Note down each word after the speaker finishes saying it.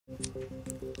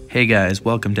Hey guys,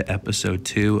 welcome to episode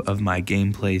 2 of my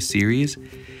gameplay series.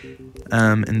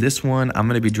 In this one, I'm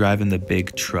going to be driving the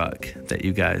big truck that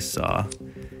you guys saw.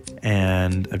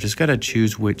 And I've just got to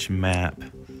choose which map.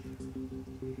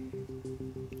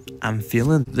 I'm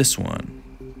feeling this one.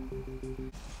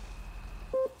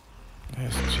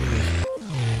 Yes, jeez.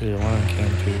 Here, one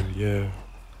came too, yeah.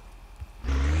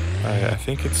 Alright, I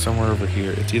think it's somewhere over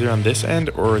here. It's either on this end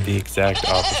or the exact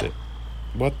opposite.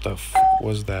 What the f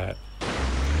was that?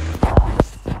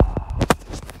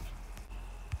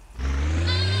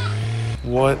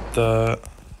 What the?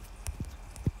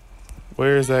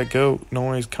 Where is that goat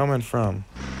noise coming from?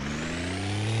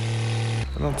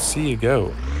 I don't see a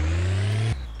goat.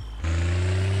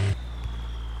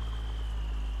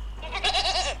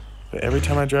 But every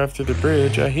time I drive through the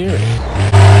bridge, I hear it. You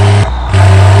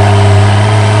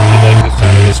like the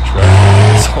sound of this truck?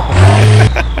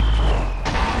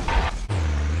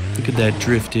 Look at that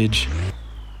driftage.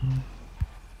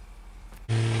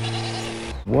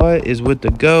 What is with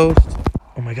the ghost?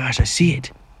 Oh my gosh, I see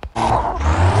it.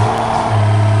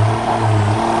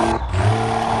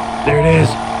 There it is.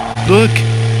 Look.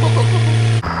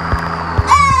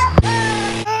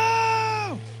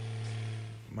 Oh!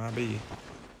 Might be.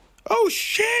 Oh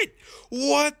shit!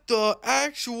 What the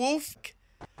actual f?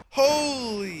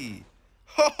 Holy!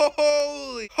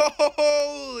 Holy!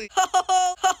 Holy!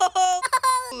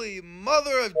 Holy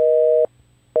mother of...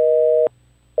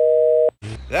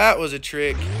 That was a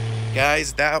trick.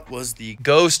 Guys, that was the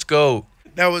ghost goat.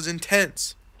 That was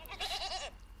intense.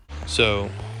 So,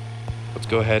 let's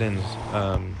go ahead and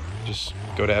just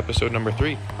go to episode number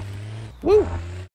 3. Woo!